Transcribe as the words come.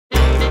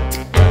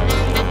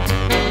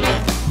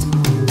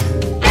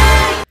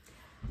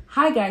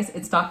Hi guys,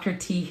 it's Dr.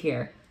 T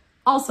here,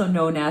 also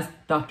known as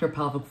Dr.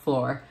 Pelvic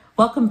Floor.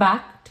 Welcome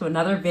back to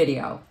another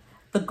video.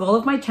 The goal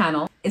of my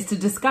channel is to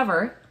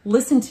discover,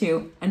 listen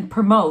to, and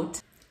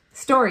promote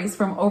stories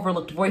from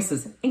overlooked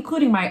voices,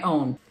 including my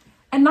own,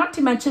 and not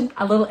to mention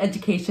a little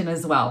education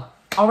as well.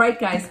 All right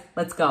guys,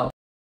 let's go.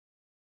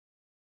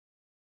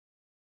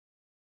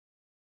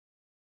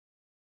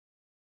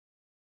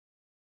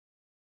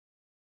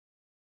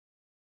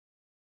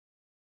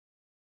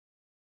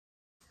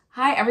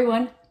 Hi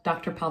everyone,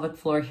 Dr. Pelvic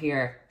Floor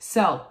here.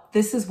 So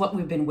this is what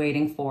we've been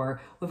waiting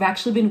for. We've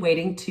actually been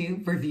waiting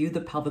to review the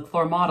pelvic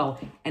floor model,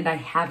 and I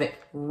have it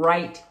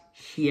right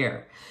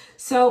here.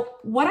 So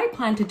what I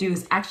plan to do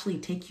is actually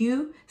take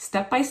you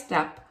step by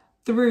step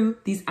through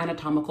these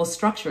anatomical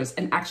structures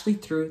and actually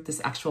through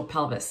this actual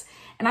pelvis.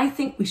 And I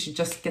think we should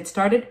just get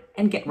started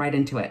and get right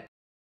into it.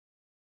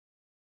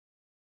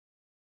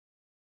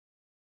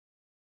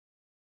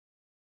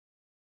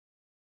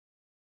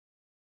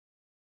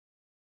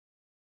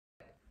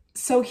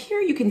 So here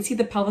you can see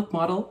the pelvic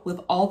model with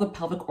all the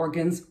pelvic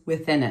organs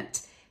within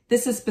it.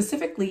 This is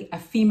specifically a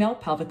female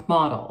pelvic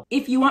model.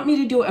 If you want me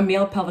to do a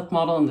male pelvic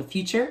model in the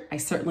future, I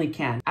certainly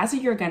can. As a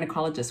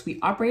urogynecologist, we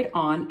operate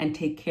on and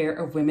take care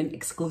of women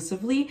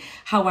exclusively.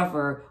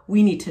 However,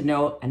 we need to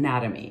know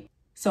anatomy.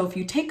 So if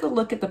you take a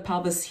look at the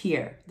pelvis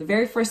here, the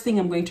very first thing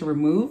I'm going to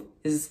remove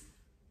is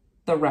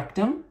the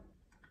rectum.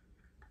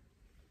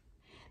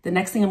 The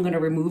next thing I'm going to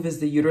remove is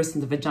the uterus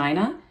and the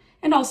vagina,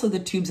 and also the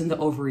tubes and the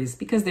ovaries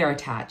because they're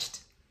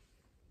attached.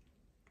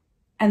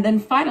 And then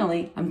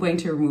finally, I'm going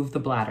to remove the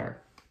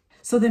bladder.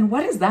 So then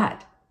what is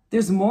that?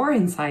 There's more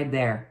inside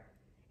there.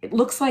 It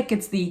looks like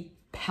it's the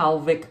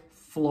pelvic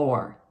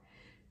floor.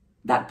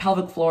 That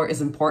pelvic floor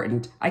is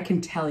important. I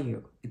can tell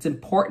you, it's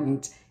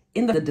important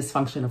in the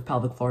dysfunction of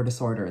pelvic floor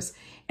disorders,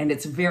 and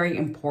it's very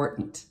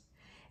important.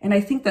 And I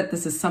think that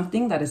this is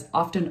something that is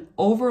often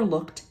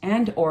overlooked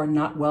and or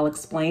not well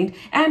explained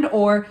and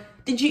or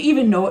did you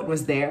even know it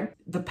was there?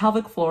 The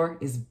pelvic floor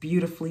is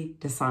beautifully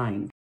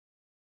designed.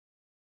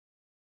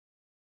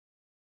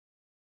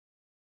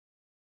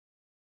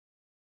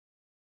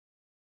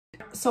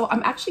 So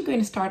I'm actually going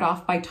to start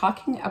off by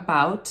talking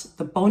about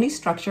the bony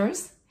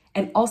structures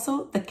and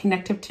also the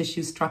connective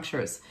tissue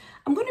structures.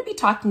 I'm going to be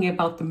talking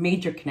about the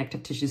major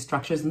connective tissue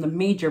structures and the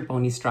major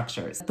bony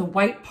structures. The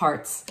white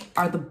parts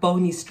are the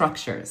bony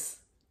structures.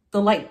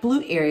 The light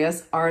blue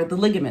areas are the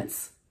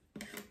ligaments.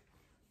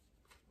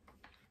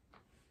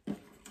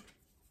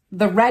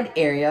 The red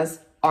areas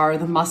are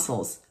the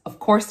muscles. Of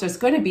course, there's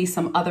going to be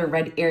some other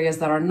red areas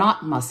that are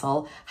not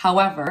muscle.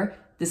 However,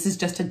 this is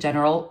just a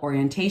general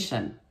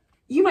orientation.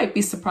 You might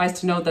be surprised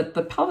to know that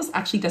the pelvis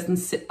actually doesn't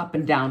sit up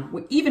and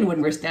down, even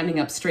when we're standing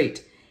up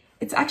straight.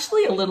 It's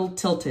actually a little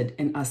tilted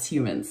in us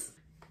humans.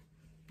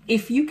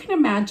 If you can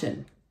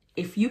imagine,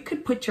 if you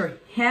could put your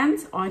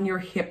hands on your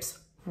hips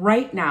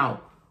right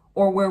now,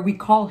 or where we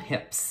call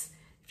hips,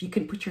 if you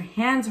can put your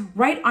hands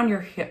right on your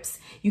hips,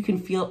 you can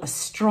feel a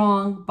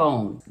strong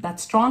bone.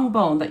 That strong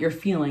bone that you're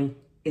feeling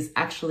is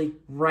actually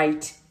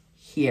right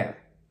here.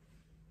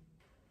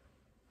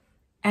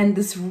 And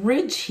this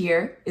ridge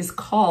here is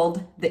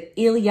called the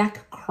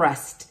iliac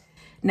crest.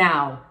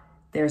 Now,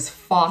 there's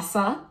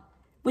fossa,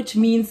 which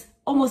means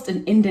almost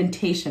an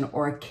indentation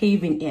or a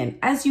caving in.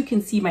 As you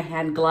can see, my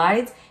hand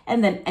glides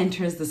and then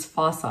enters this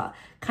fossa,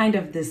 kind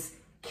of this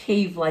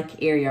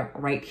cave-like area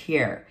right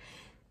here.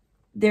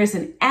 There's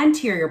an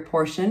anterior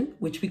portion,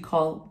 which we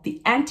call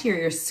the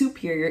anterior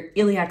superior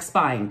iliac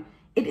spine.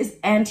 It is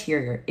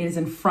anterior, it is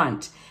in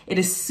front. It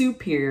is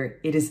superior,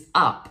 it is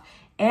up.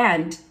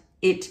 And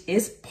it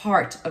is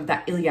part of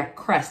that iliac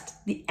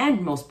crest, the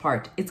endmost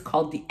part. It's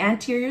called the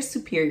anterior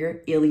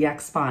superior iliac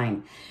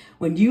spine.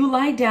 When you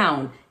lie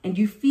down and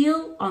you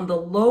feel on the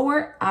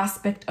lower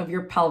aspect of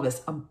your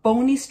pelvis, a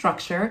bony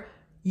structure,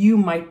 you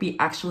might be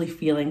actually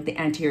feeling the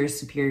anterior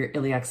superior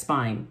iliac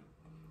spine.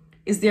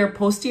 Is there a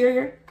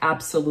posterior?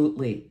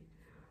 Absolutely.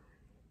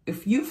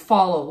 If you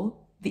follow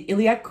the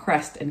iliac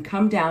crest and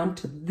come down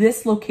to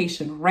this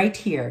location right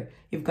here,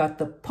 you've got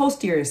the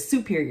posterior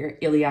superior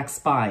iliac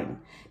spine.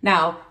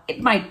 Now,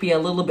 it might be a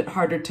little bit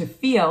harder to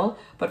feel,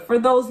 but for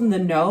those in the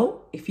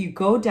know, if you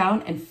go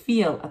down and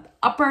feel at the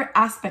upper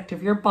aspect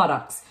of your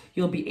buttocks,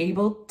 you'll be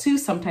able to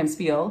sometimes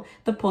feel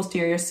the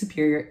posterior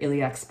superior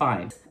iliac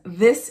spine.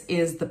 This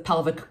is the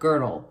pelvic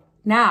girdle.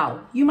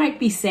 Now, you might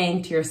be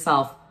saying to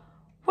yourself,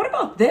 what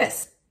about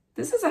this?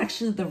 This is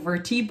actually the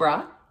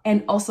vertebra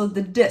and also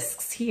the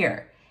discs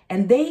here,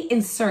 and they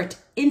insert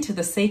into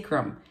the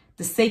sacrum.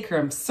 The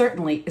sacrum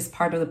certainly is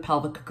part of the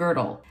pelvic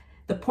girdle.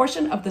 The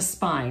portion of the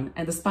spine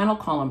and the spinal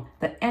column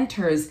that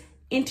enters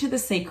into the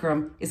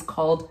sacrum is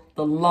called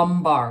the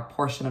lumbar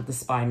portion of the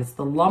spine. It's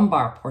the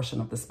lumbar portion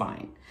of the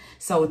spine.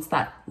 So it's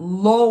that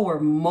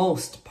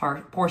lowermost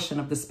portion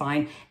of the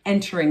spine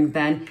entering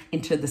then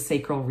into the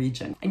sacral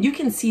region. And you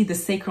can see the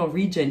sacral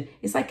region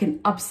is like an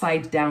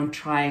upside down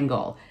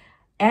triangle.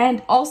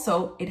 And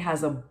also it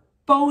has a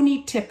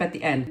bony tip at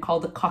the end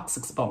called the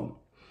coccyx bone.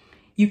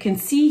 You can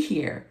see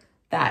here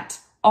that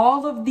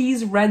all of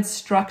these red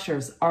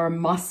structures are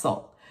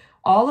muscle.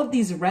 All of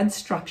these red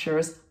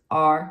structures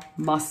are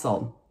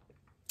muscle.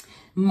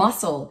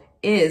 Muscle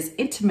is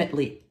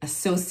intimately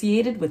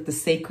associated with the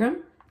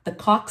sacrum, the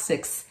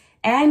coccyx,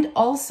 and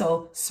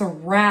also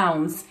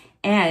surrounds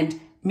and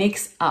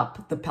makes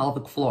up the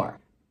pelvic floor.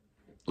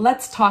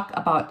 Let's talk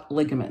about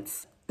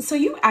ligaments. So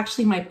you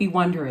actually might be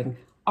wondering,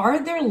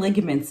 are there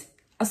ligaments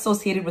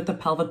associated with the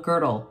pelvic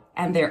girdle?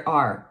 And there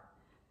are.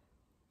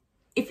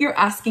 If you're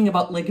asking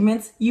about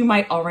ligaments, you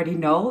might already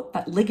know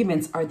that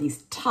ligaments are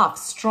these tough,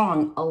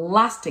 strong,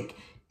 elastic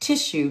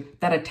tissue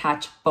that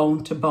attach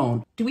bone to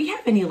bone. Do we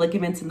have any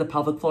ligaments in the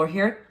pelvic floor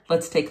here?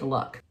 Let's take a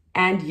look.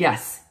 And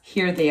yes,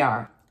 here they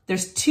are.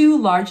 There's two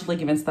large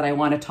ligaments that I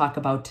want to talk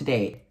about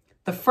today.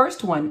 The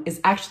first one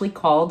is actually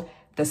called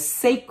the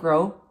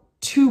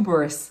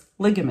sacrotuberous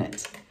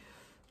ligament.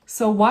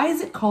 So why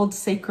is it called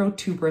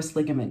sacrotuberous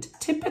ligament?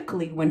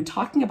 Typically, when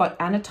talking about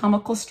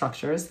anatomical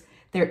structures,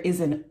 there is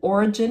an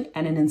origin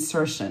and an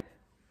insertion.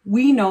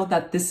 We know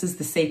that this is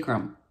the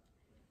sacrum.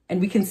 And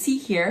we can see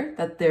here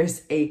that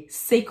there's a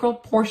sacral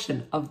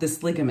portion of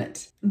this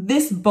ligament.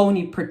 This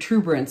bony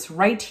protuberance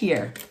right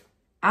here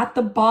at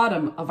the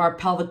bottom of our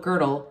pelvic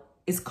girdle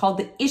is called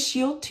the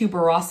ischial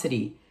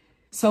tuberosity.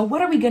 So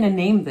what are we going to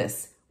name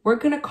this? We're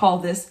going to call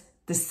this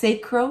the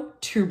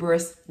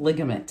sacrotuberous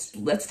ligament.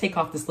 Let's take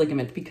off this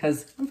ligament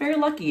because I'm very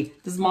lucky.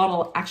 This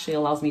model actually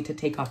allows me to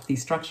take off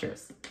these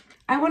structures.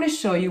 I want to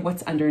show you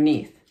what's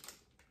underneath.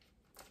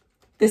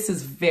 This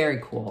is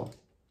very cool.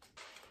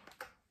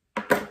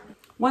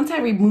 Once I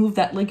remove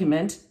that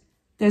ligament,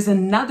 there's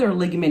another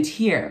ligament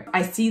here.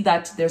 I see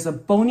that there's a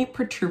bony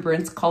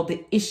protuberance called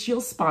the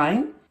ischial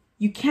spine.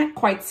 You can't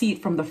quite see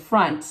it from the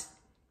front,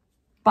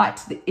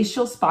 but the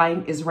ischial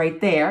spine is right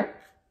there.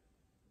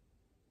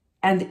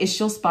 And the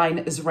ischial spine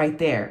is right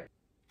there.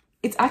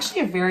 It's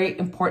actually a very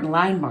important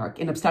landmark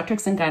in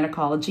obstetrics and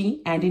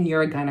gynecology and in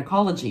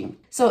urogynecology.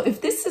 So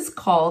if this is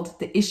called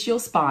the ischial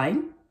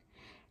spine,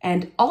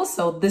 and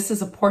also this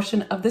is a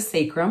portion of the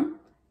sacrum,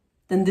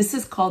 then this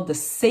is called the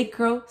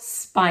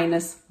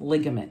sacrospinous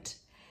ligament.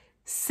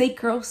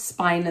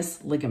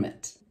 Sacrospinous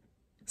ligament.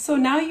 So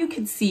now you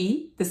can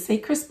see the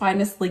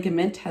sacrospinous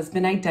ligament has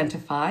been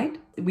identified.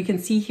 We can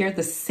see here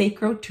the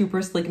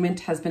sacrotuberous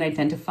ligament has been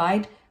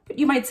identified. But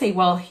you might say,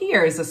 well,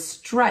 here is a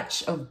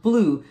stretch of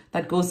blue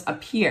that goes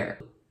up here.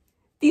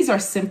 These are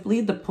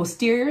simply the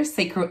posterior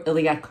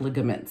sacroiliac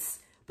ligaments.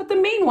 But the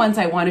main ones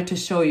I wanted to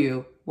show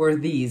you were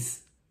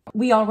these.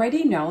 We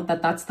already know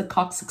that that's the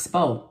coccyx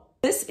bone.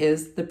 This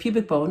is the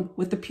pubic bone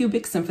with the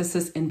pubic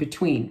symphysis in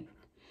between.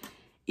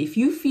 If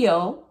you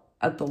feel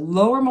at the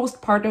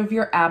lowermost part of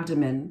your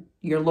abdomen,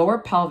 your lower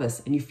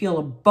pelvis, and you feel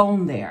a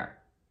bone there,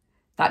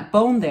 that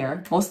bone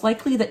there, most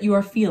likely that you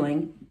are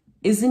feeling,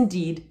 is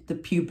indeed the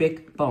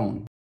pubic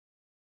bone.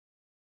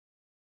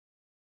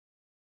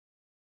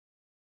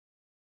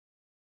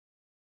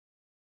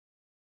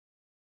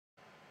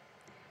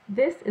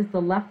 This is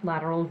the left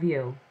lateral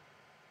view.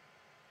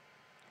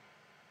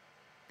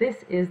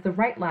 This is the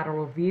right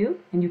lateral view,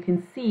 and you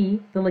can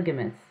see the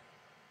ligaments.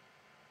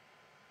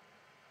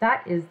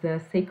 That is the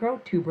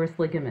sacrotuberous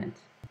ligament.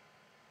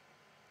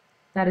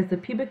 That is the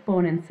pubic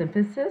bone and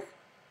symphysis.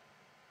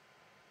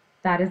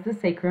 That is the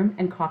sacrum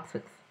and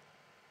coccyx.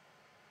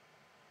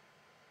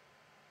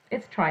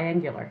 It's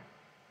triangular.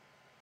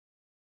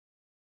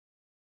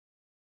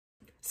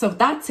 So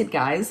that's it,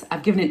 guys.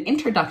 I've given an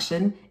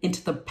introduction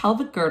into the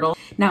pelvic girdle.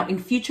 Now, in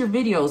future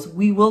videos,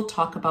 we will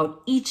talk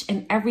about each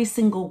and every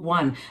single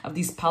one of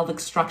these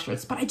pelvic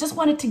structures. But I just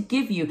wanted to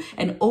give you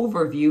an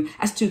overview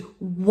as to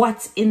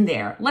what's in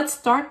there. Let's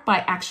start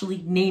by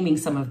actually naming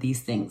some of these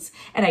things.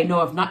 And I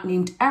know I've not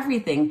named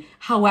everything.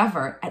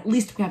 However, at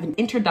least we have an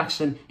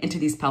introduction into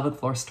these pelvic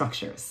floor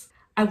structures.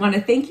 I want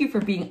to thank you for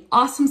being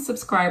awesome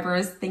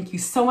subscribers. Thank you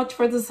so much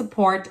for the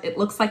support. It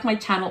looks like my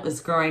channel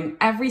is growing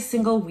every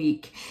single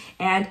week,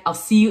 and I'll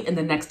see you in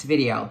the next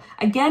video.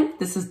 Again,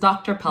 this is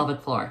Dr. Pelvic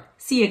Floor.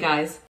 See you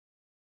guys.